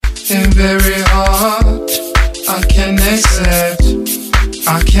very hard. I can accept,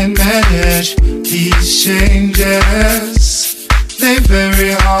 I can manage these changes. They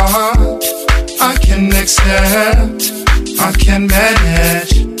very hard. I can accept, I can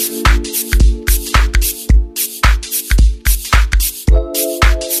manage.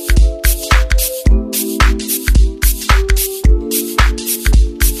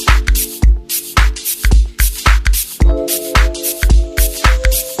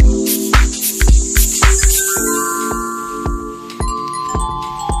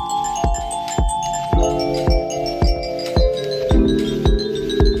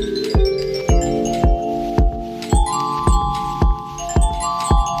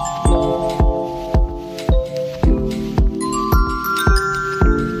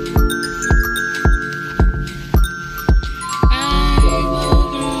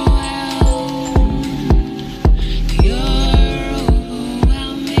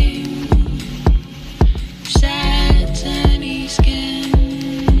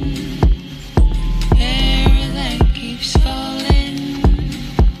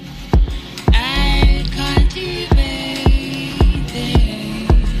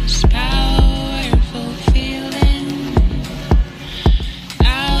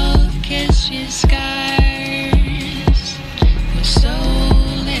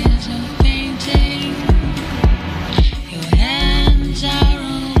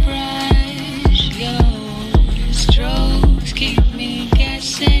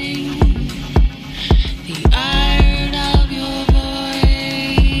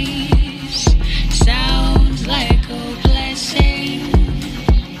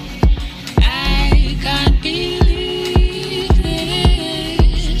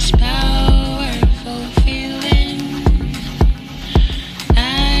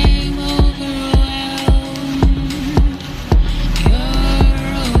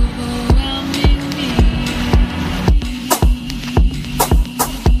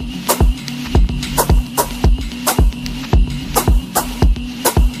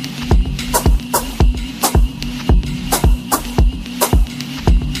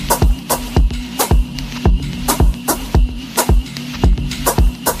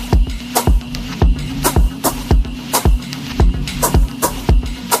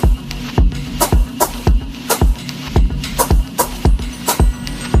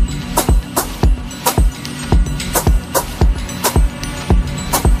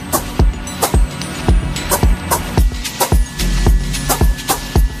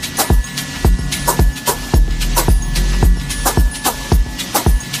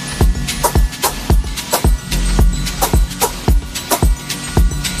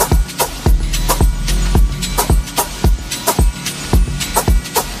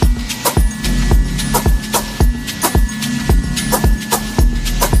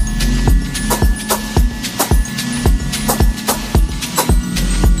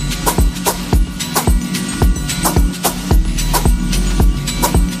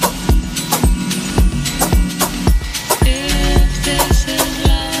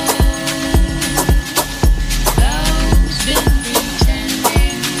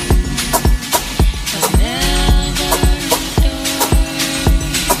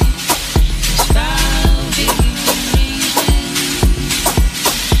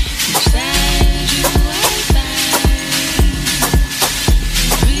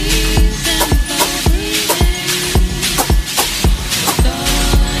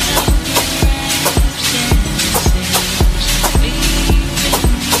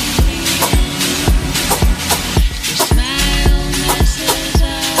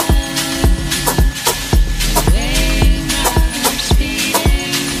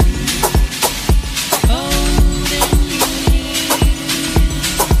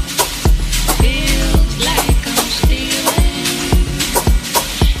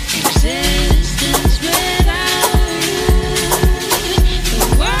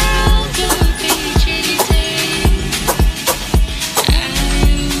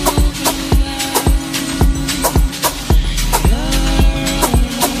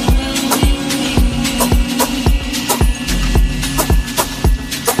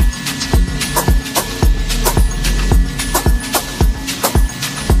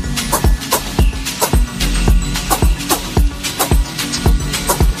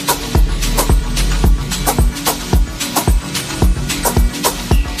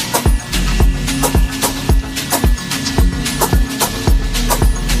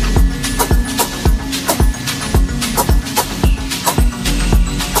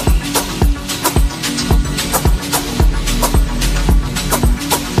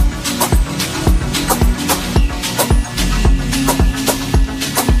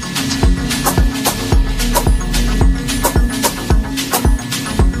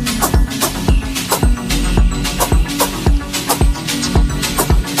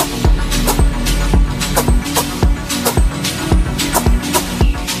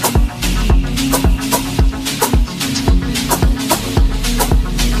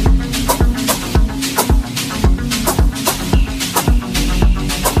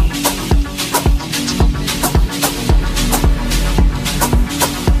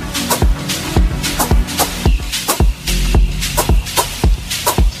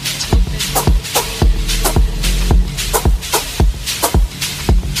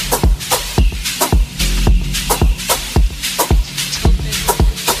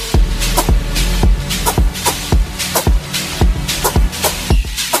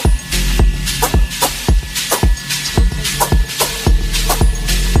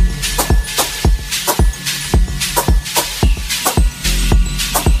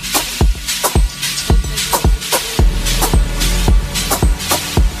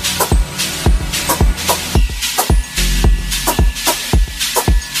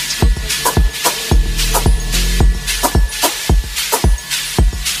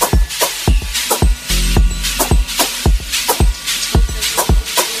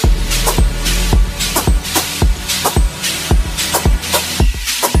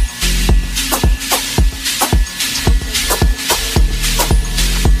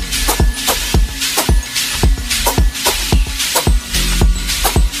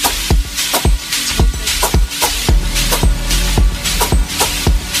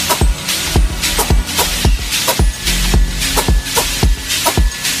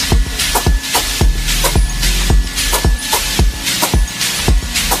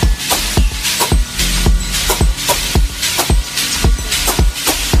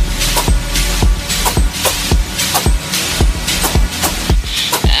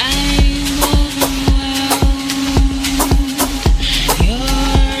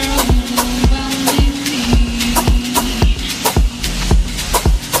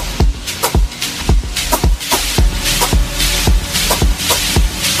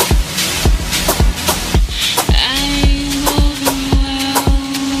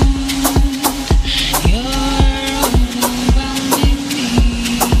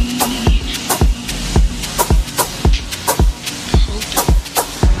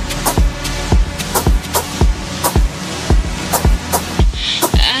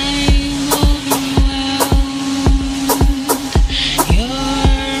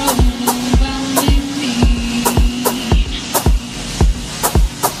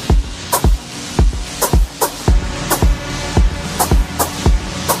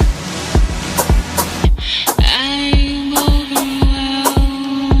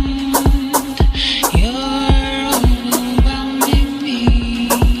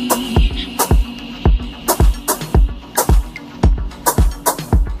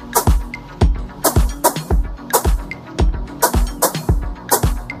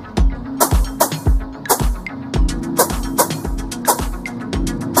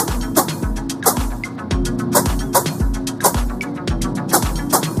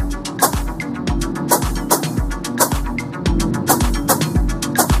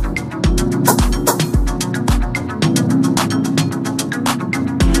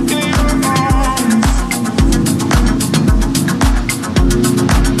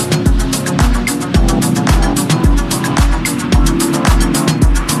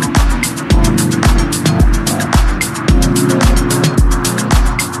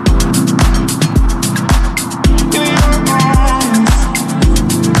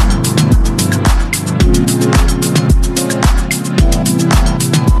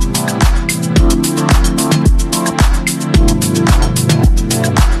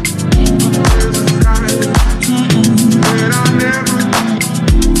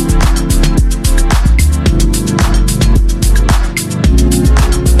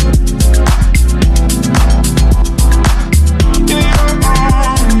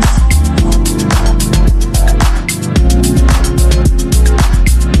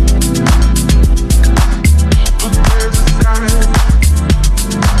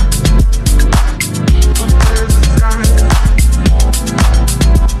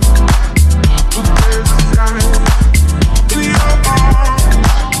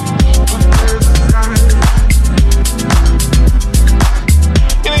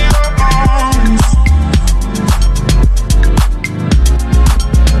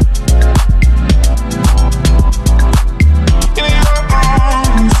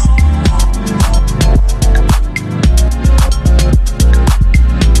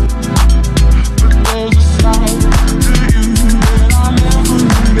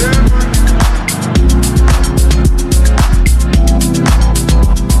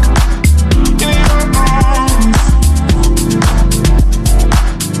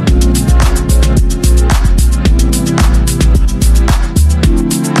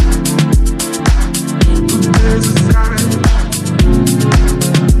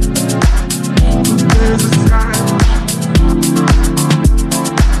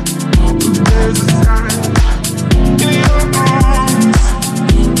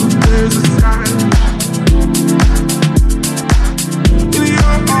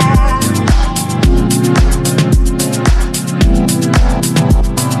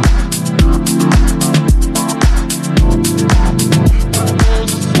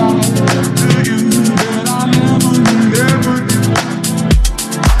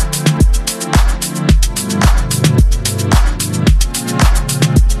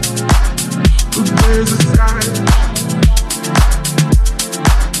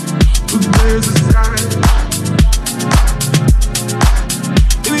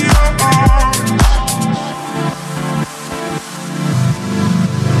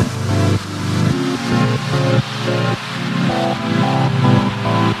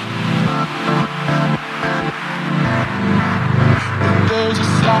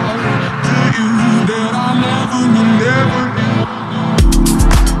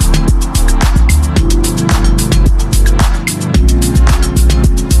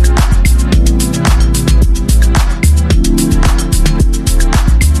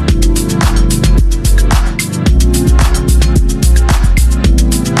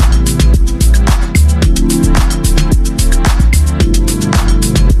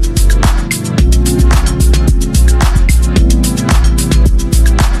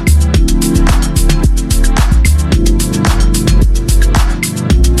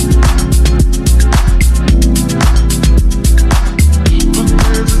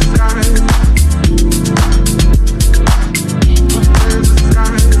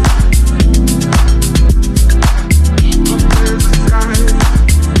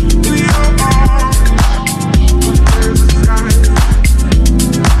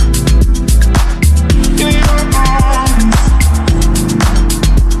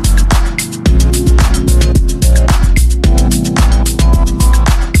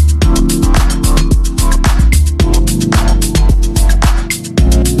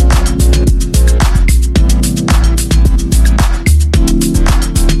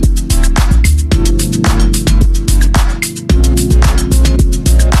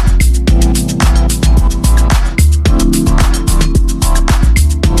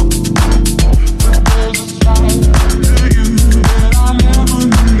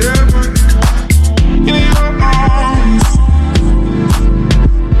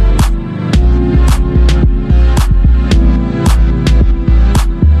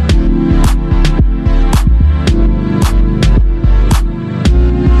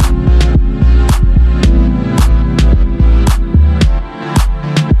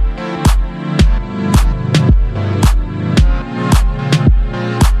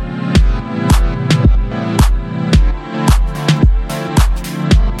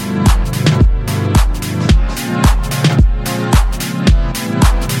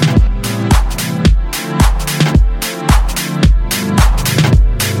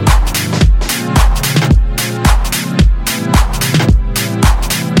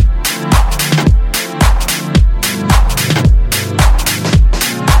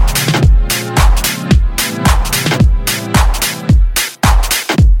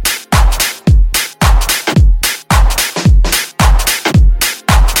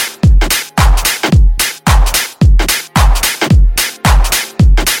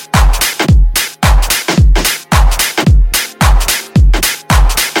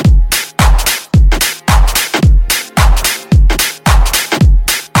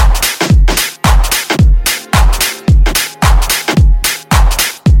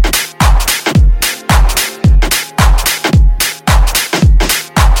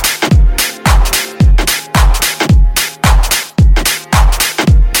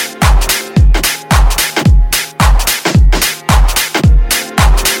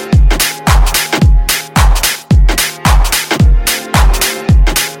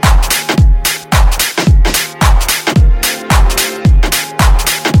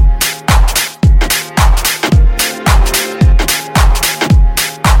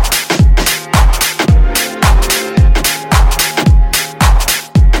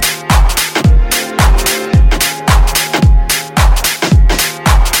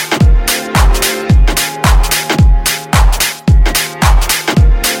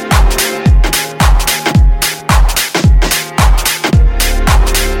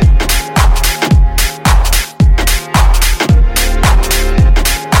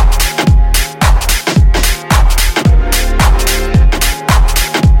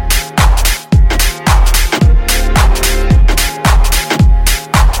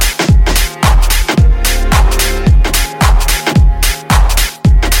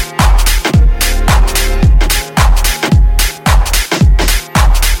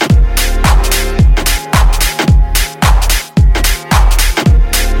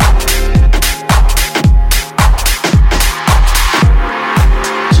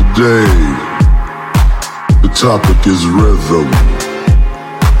 Today, the topic is rhythm.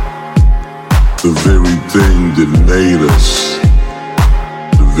 The very thing that made us,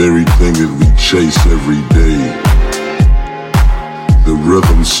 the very thing that we chase every day. The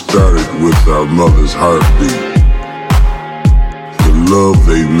rhythm started with our mother's heartbeat. The love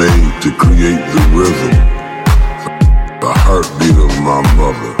they made to create the rhythm. The heartbeat of my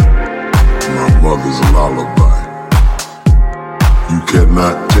mother.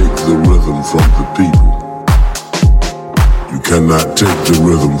 cannot take the rhythm from the people. You cannot take the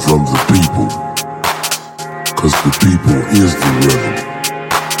rhythm from the people, 'cause the people is the rhythm.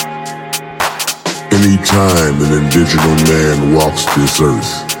 Anytime an indigenous man walks this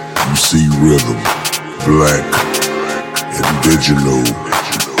earth, you see rhythm, black, indigenous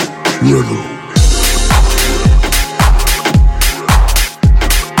rhythm.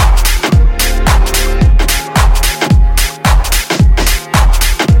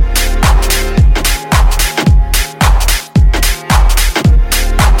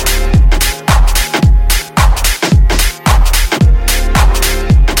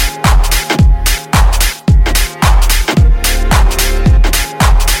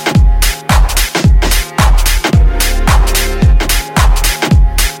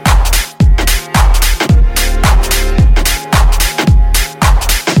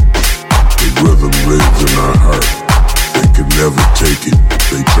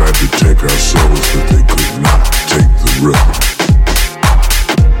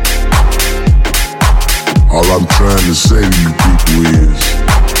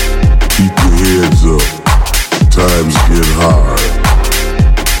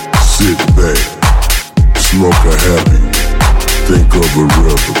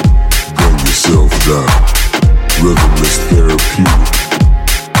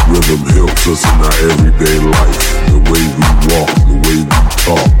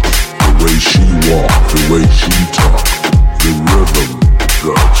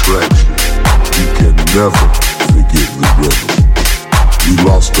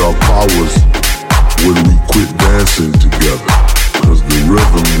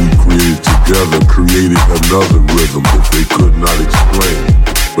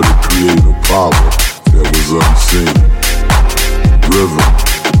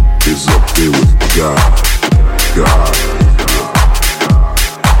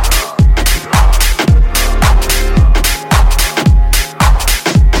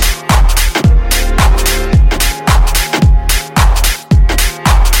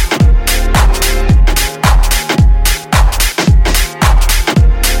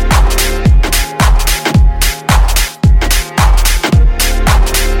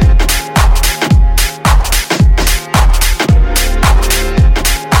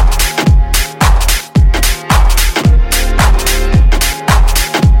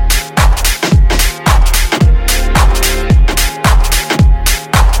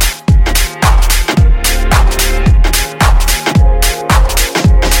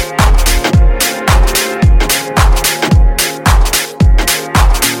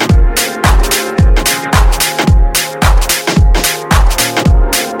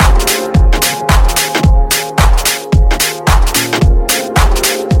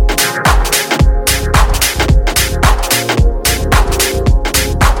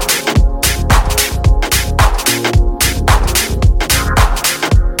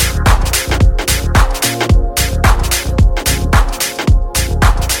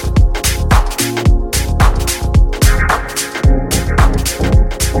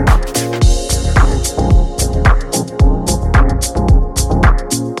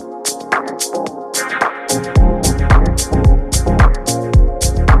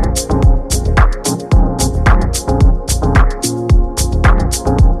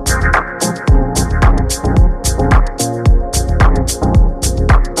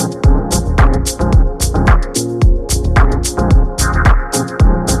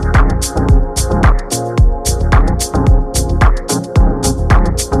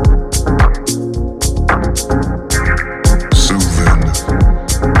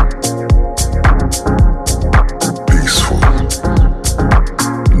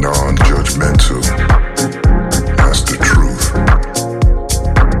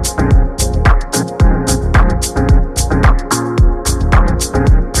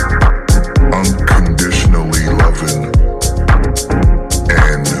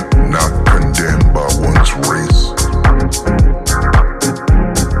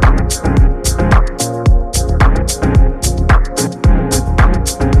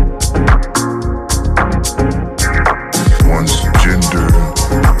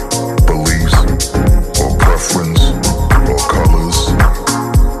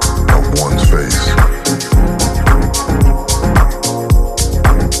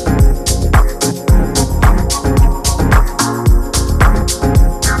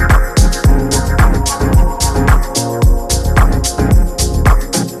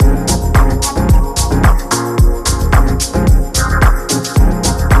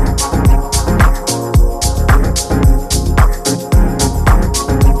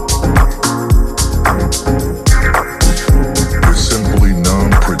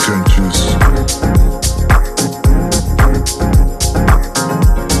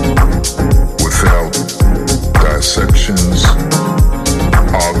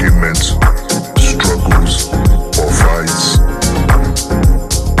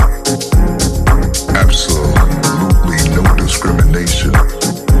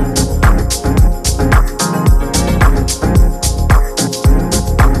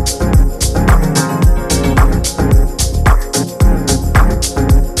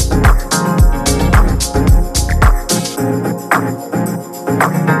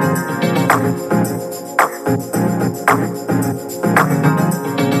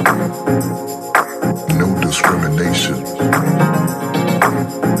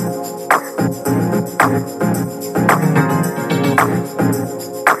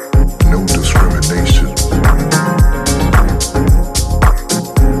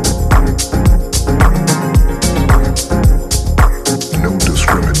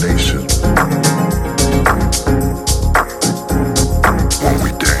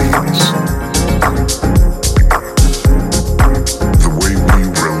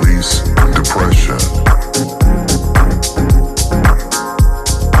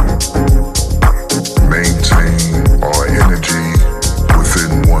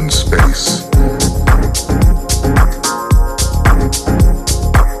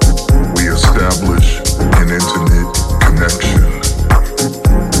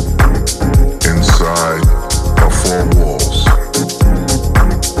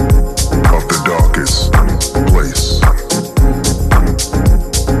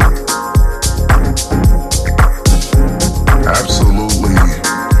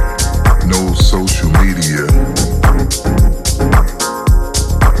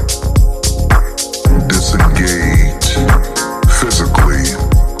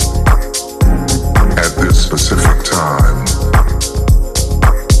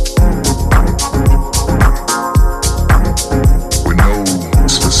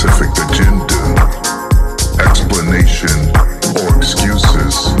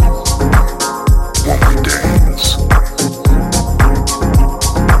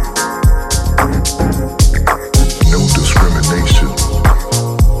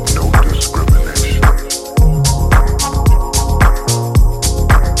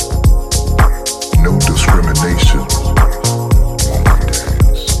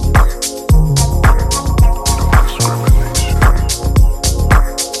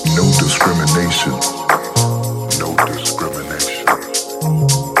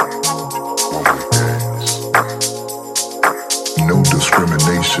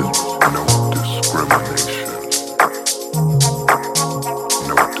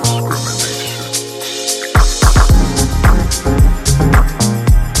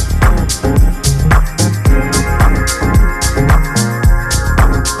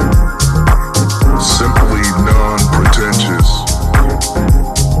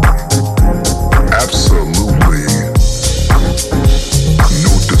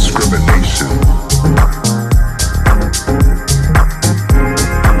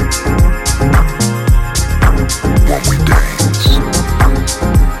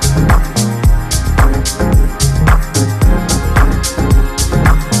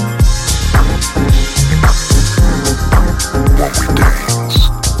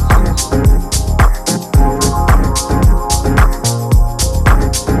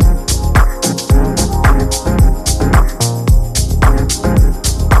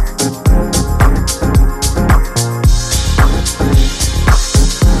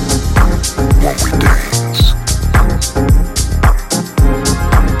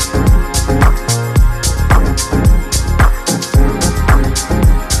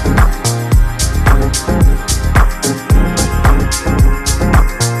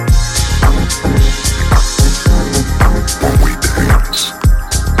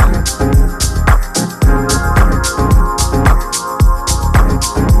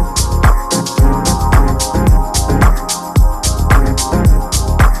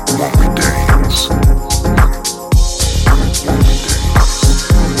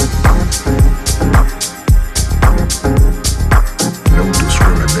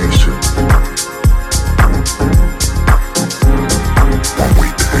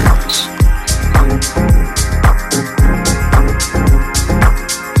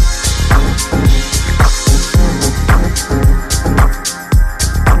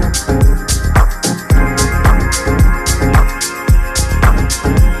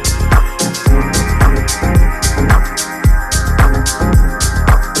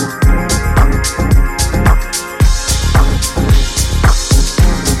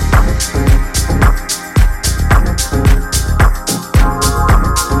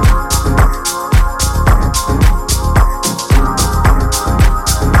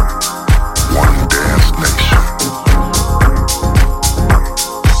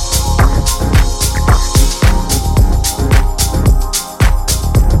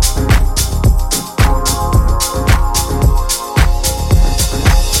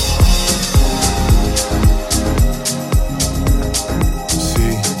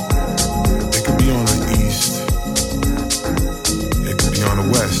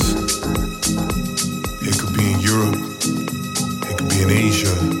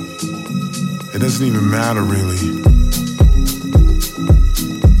 doesn't even matter really.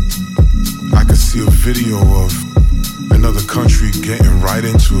 I could see a video of another country getting right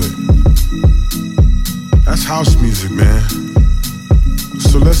into it. That's house music, man.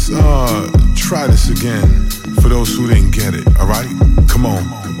 So let's try this again for those who didn't get it, alright? Come on.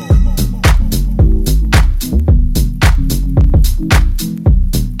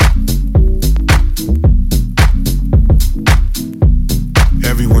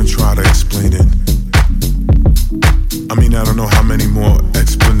 Everyone try to explain it. I mean, I don't know how many more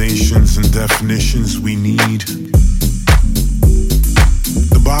explanations and definitions we need.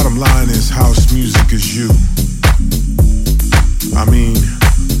 The bottom line is house music is you. I mean,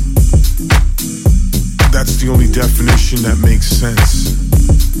 that's the only definition that makes sense.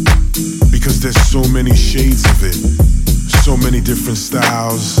 Because there's so many shades of it, so many different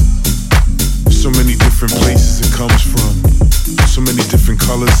styles, so many different places it comes from, so many different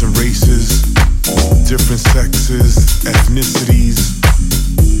colors and races, different sexes, ethnicities.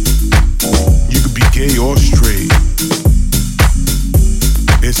 You could be gay or straight.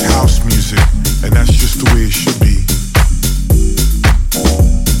 It's house music, and that's just the way it should be.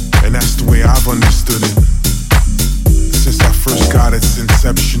 And that's the way I've understood it since I first got its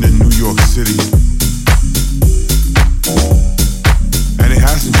inception in New York City. And it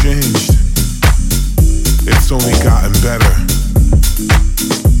hasn't changed. It's only gotten better.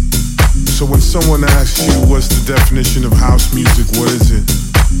 So when someone asks you what's the definition of house music, what is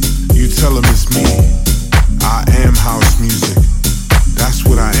it? tell them it's me. I am house music. That's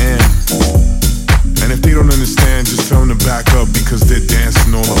what I am. And if they don't understand, just tell them to back up because they're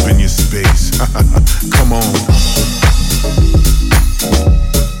dancing all up in your space. Come on.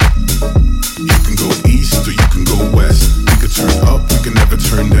 You can go east or you can go west. We can turn up, we can never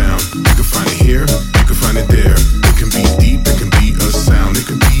turn down. You can find it here, you can find it there. It can be deep, it can be a sound. It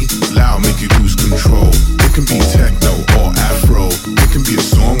can be loud, make you lose control. It can be techno or afro. It can be a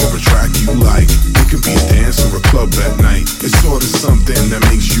song or a track you like. It can be a dance or a club at night. It's sort of something that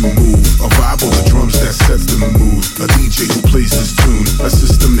makes you move. A vibe on the drums that sets the mood. A DJ who plays this tune. A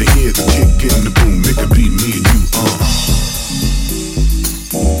system to hear the kick in the boom. It could be me and you,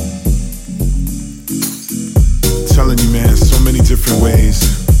 Telling you, man, so many different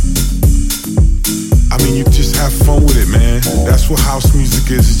ways. I mean, you just have fun with it, man. That's what house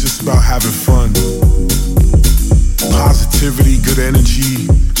music is. It's just about having fun. Positivity, good energy,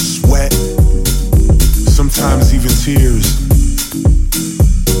 sweat, sometimes even tears.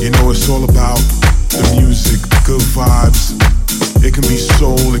 You know, it's all about the music, good vibes. It can be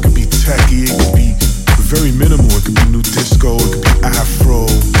soul, it can be techie, it can be very minimal. It can be new disco, it can be afro.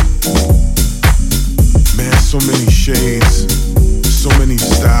 Man, so many shades, so many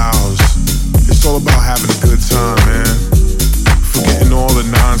styles. It's all about having a good time, man. Forgetting all the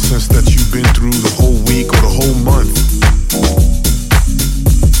nonsense that you've been through the whole week or the whole month.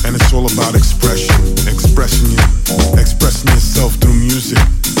 And it's all about expression, expressing yourself through music.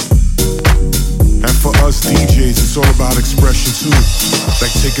 And for us DJs, it's all about expression too.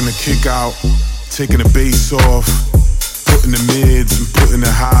 Like taking the kick out, taking the bass off, putting the mids and putting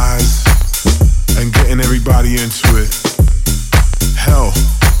the highs, and getting everybody into it. Hell,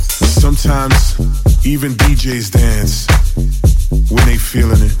 sometimes even DJs dance when they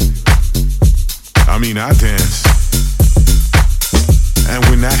feeling it. I mean, I dance. And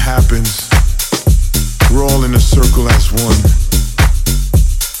when that happens, we're all in a circle as one.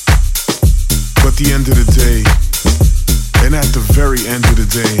 But the end of the day, and at the very end of the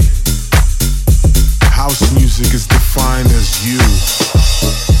day, house music is defined as you.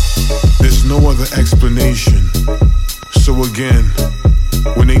 There's no other explanation. So again,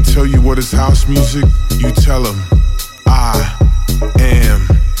 when they tell you what is house music, you tell them, I am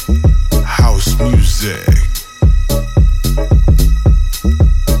house music.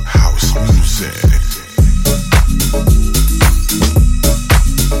 House music.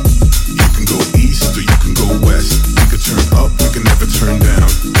 You can go east or you can go west. We can turn up, we can never turn down.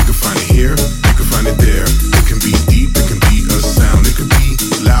 You can find it here, you can find it there. It can be deep, it can be a sound. It can be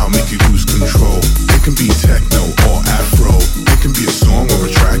loud, make you lose control. It can be techno or afro. It can be a song or a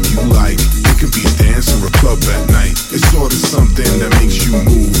track you like. It can be a dance or a club at night. It's sort of something that makes you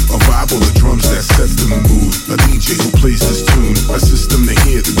move. A vibe on the drums that sets the mood. A DJ who plays this tune. A system to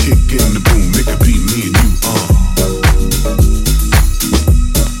hear the kick in the boom. It could be me and you,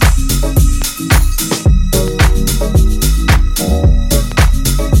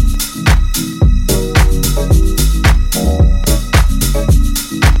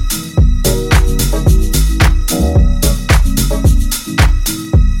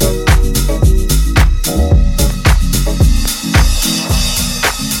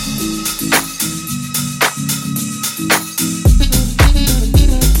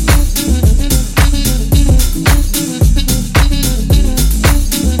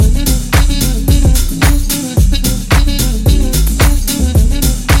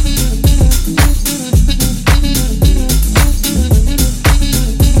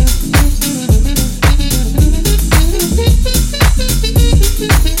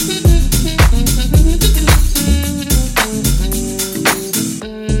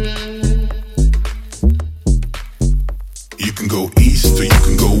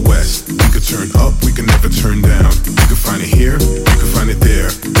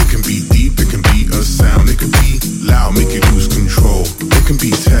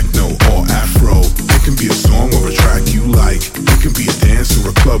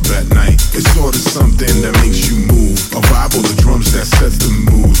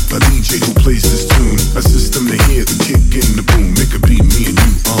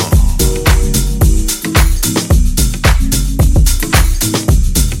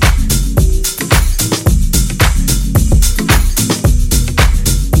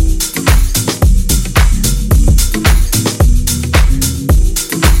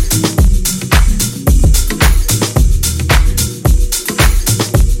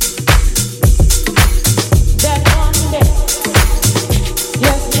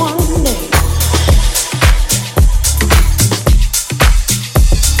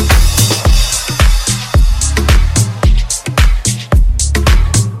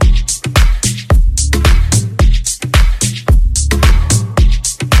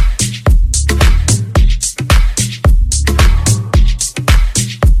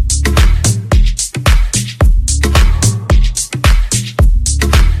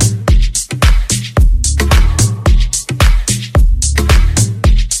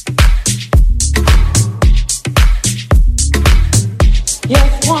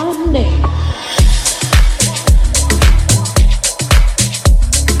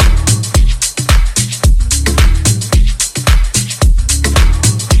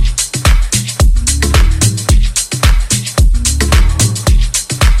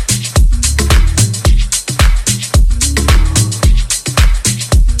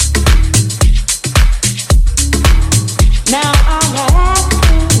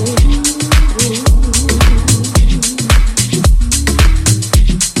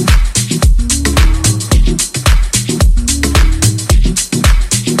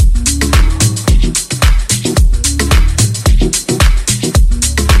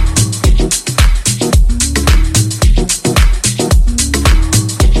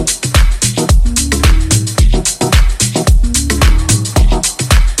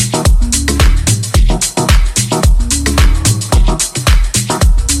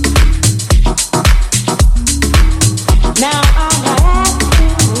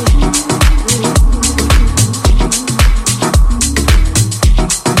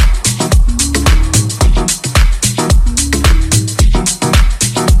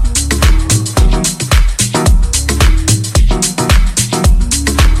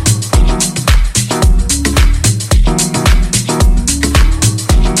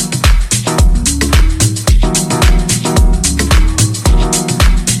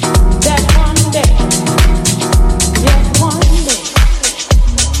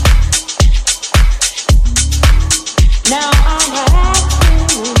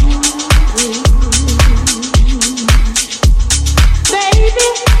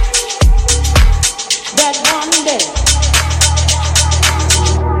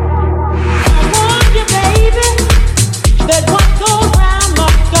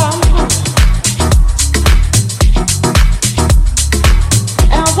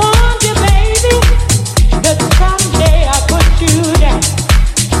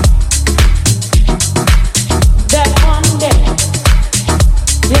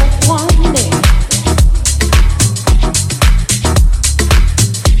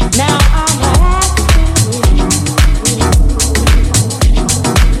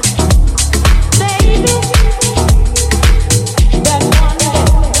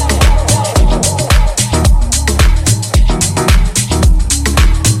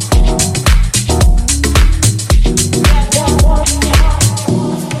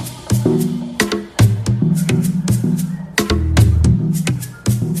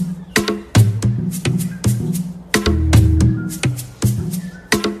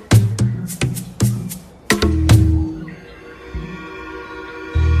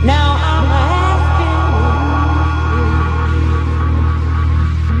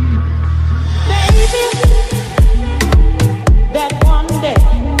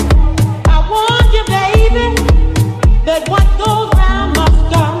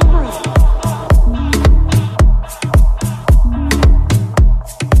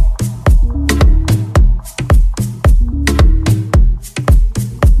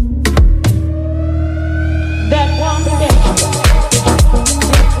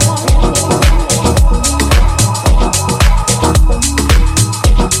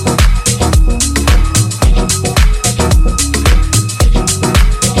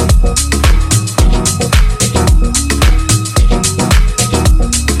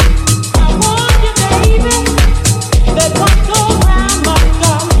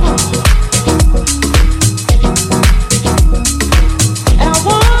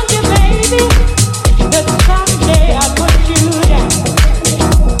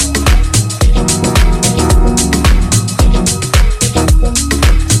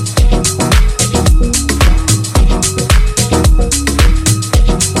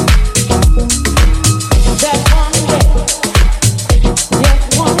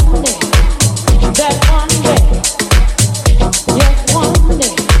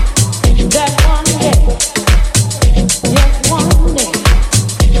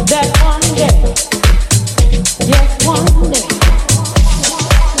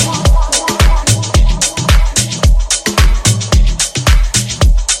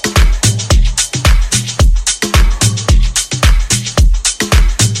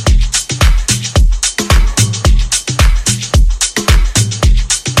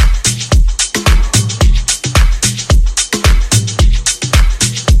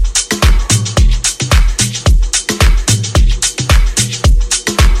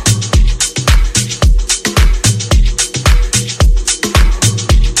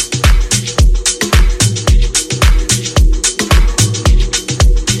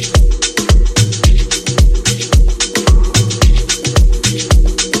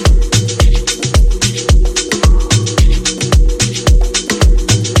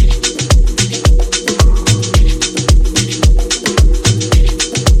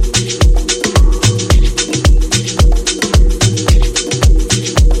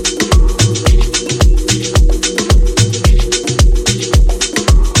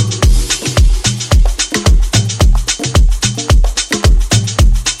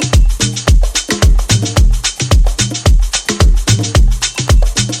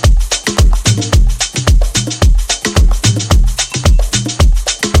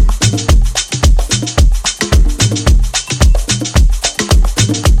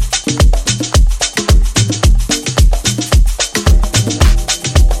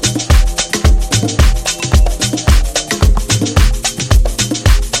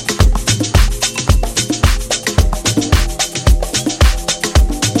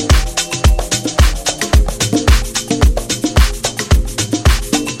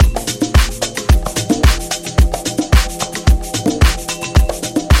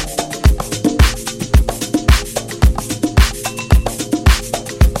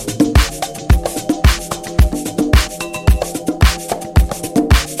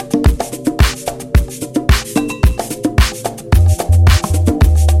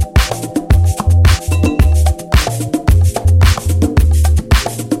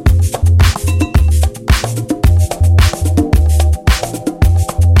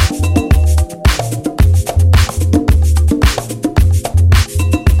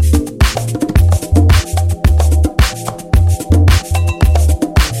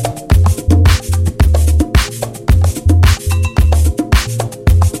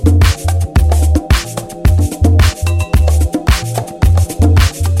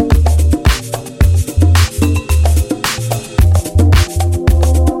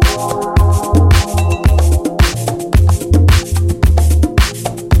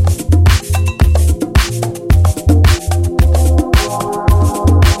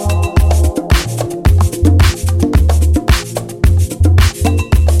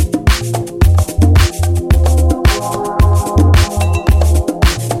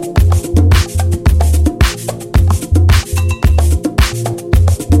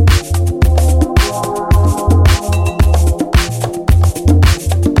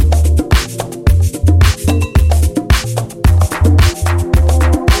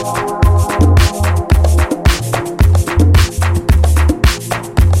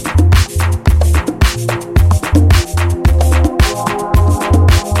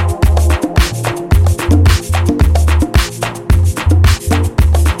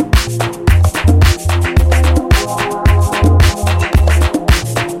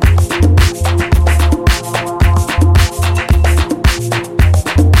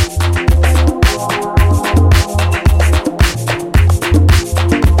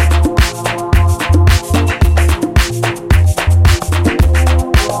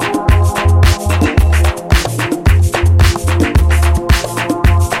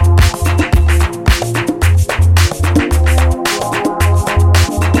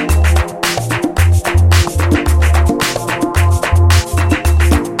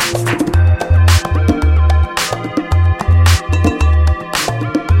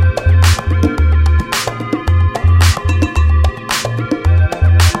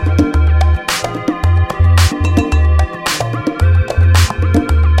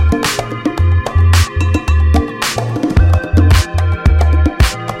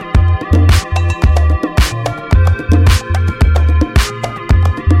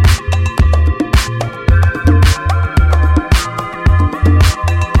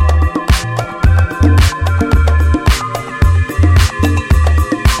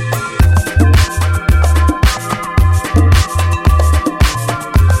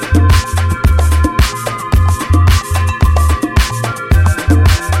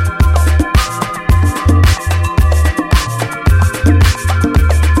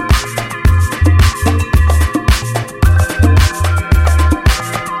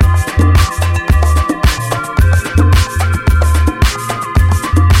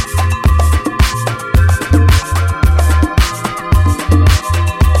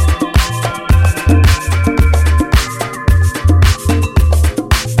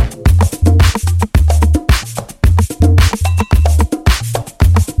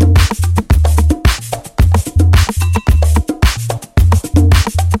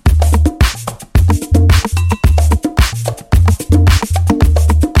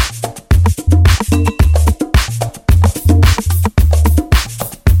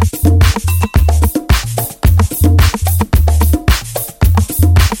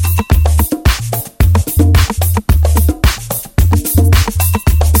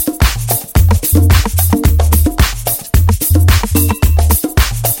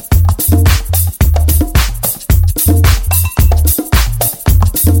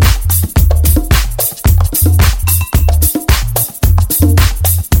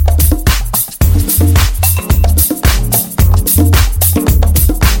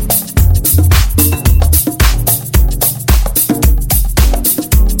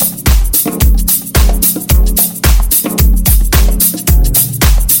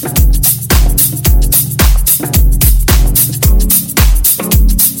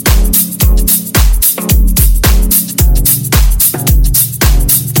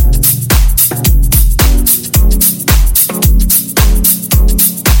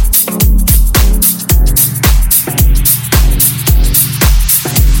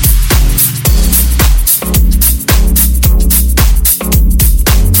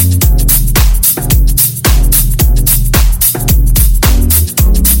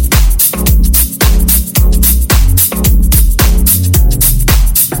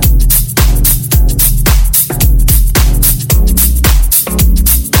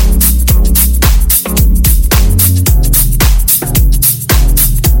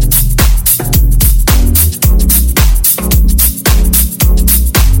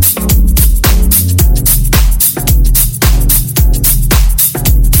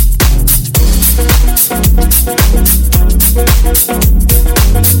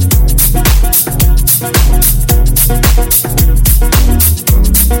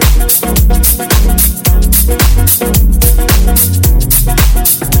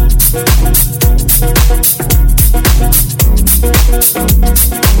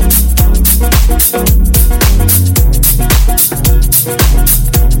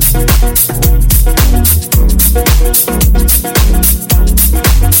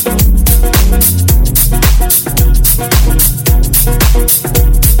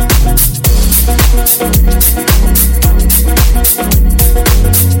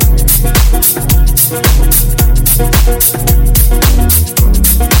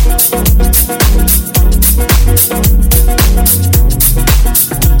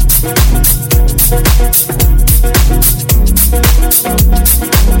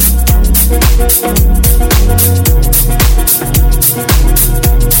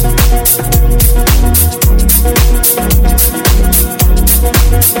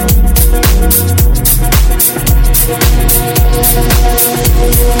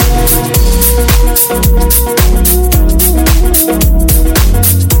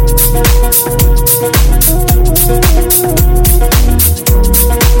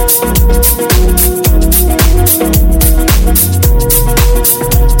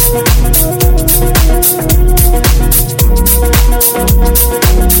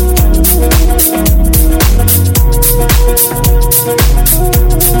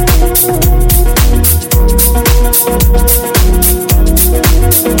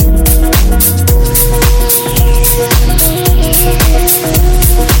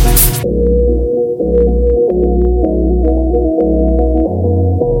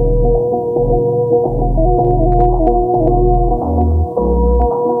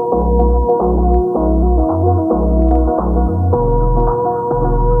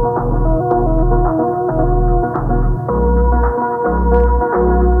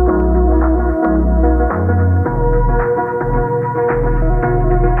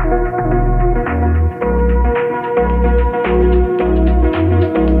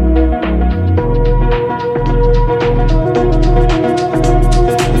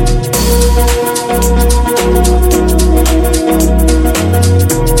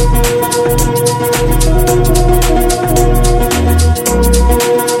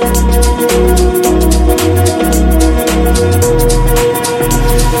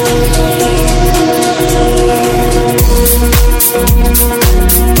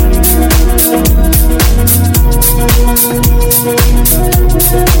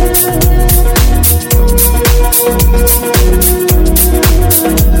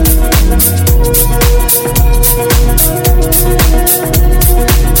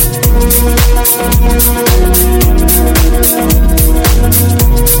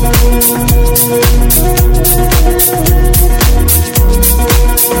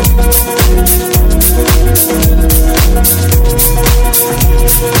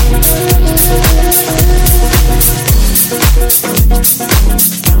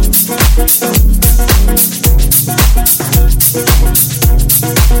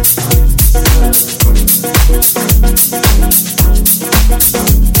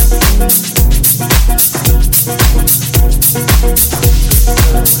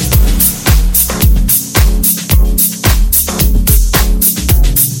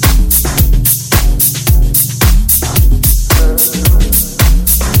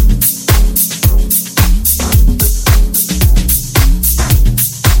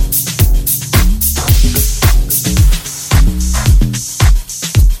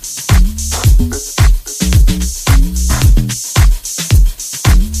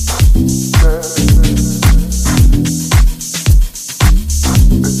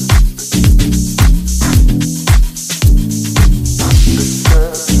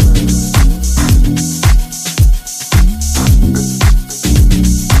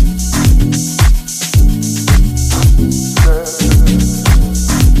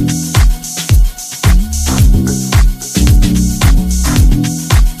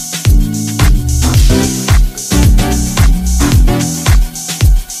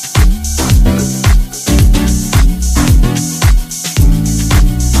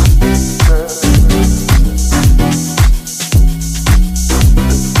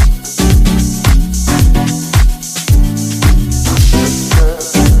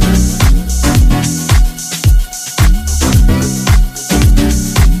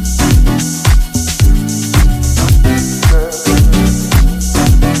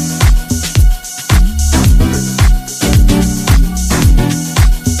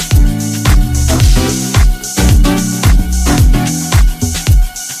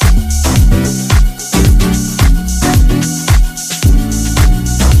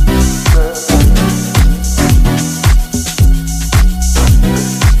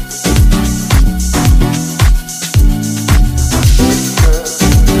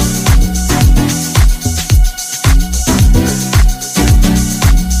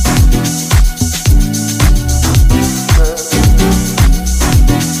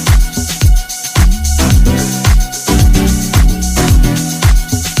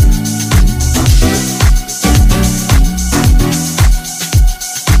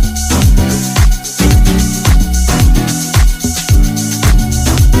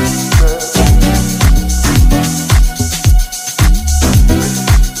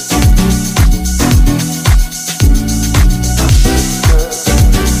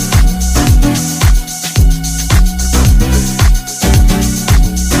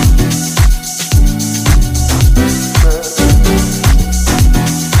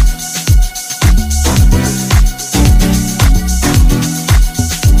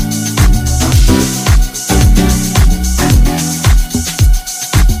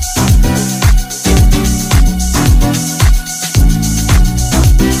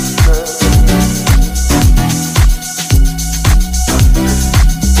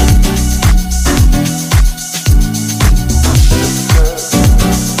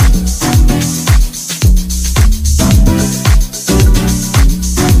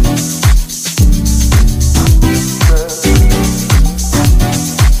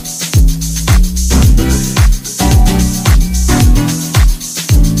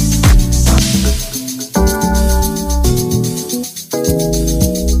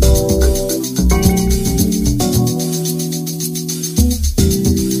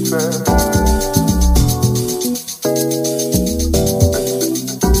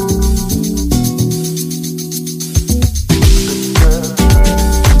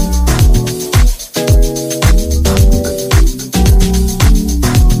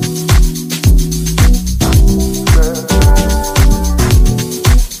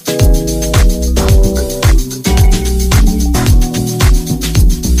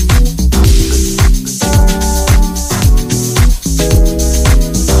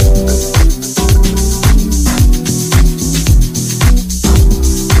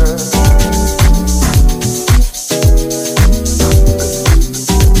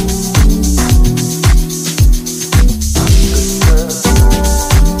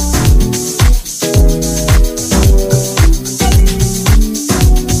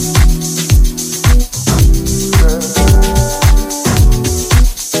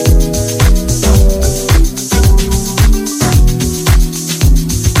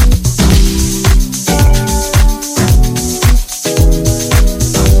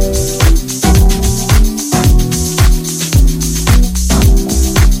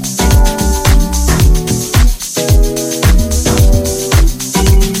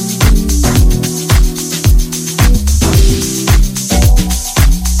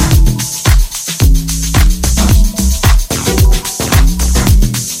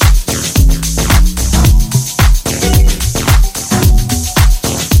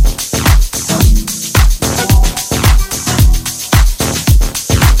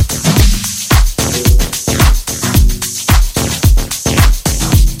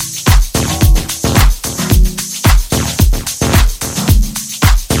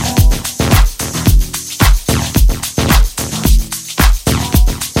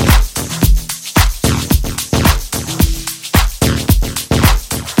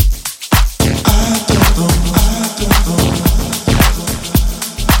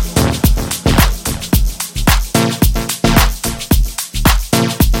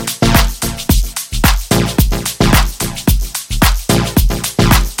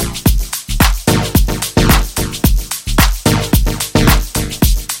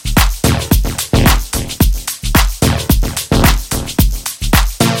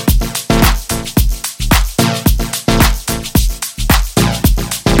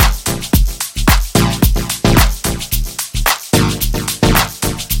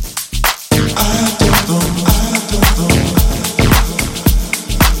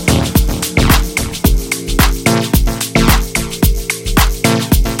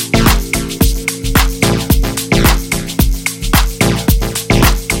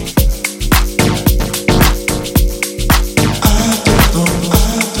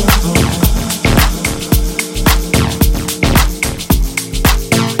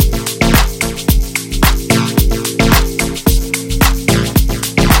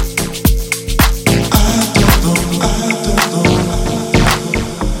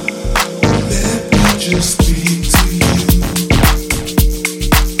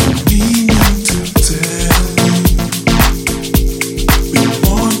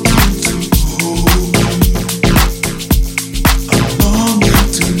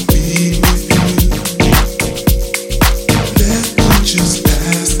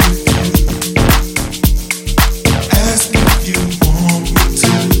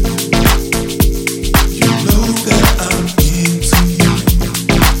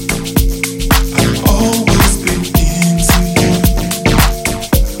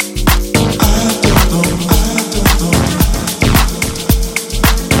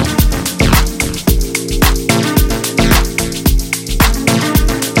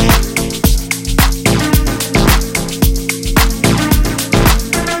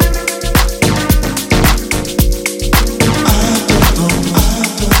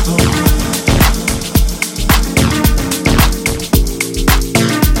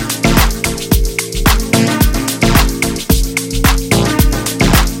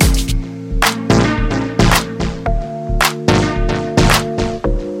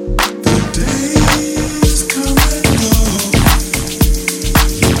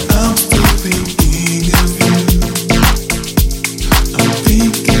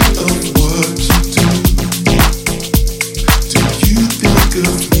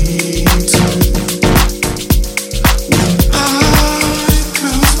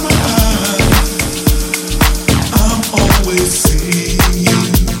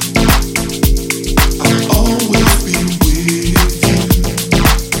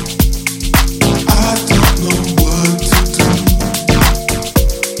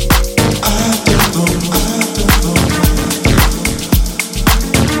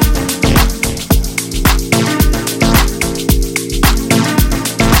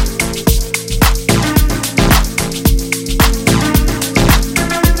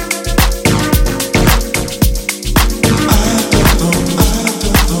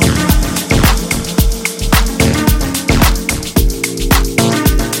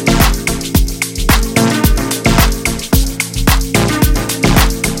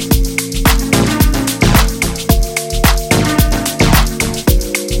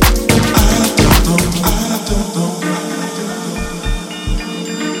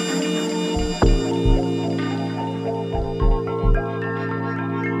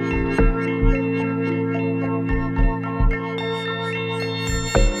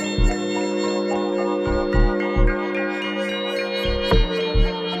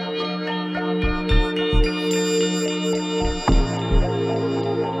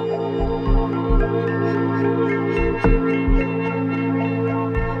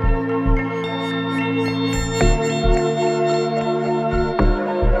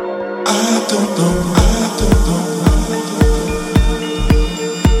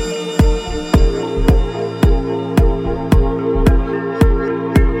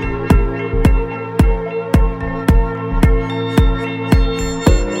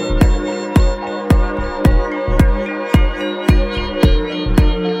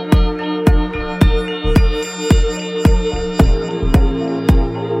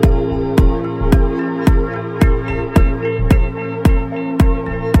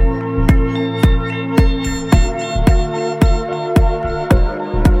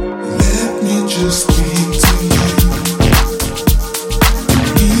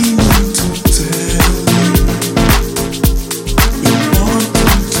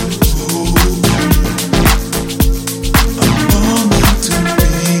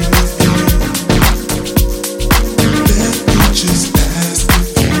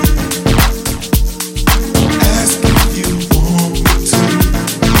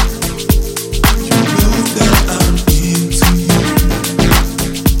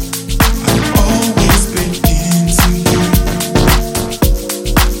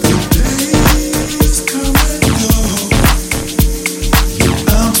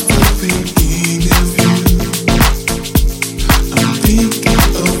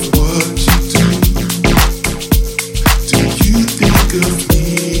 of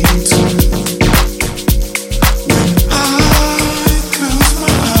me.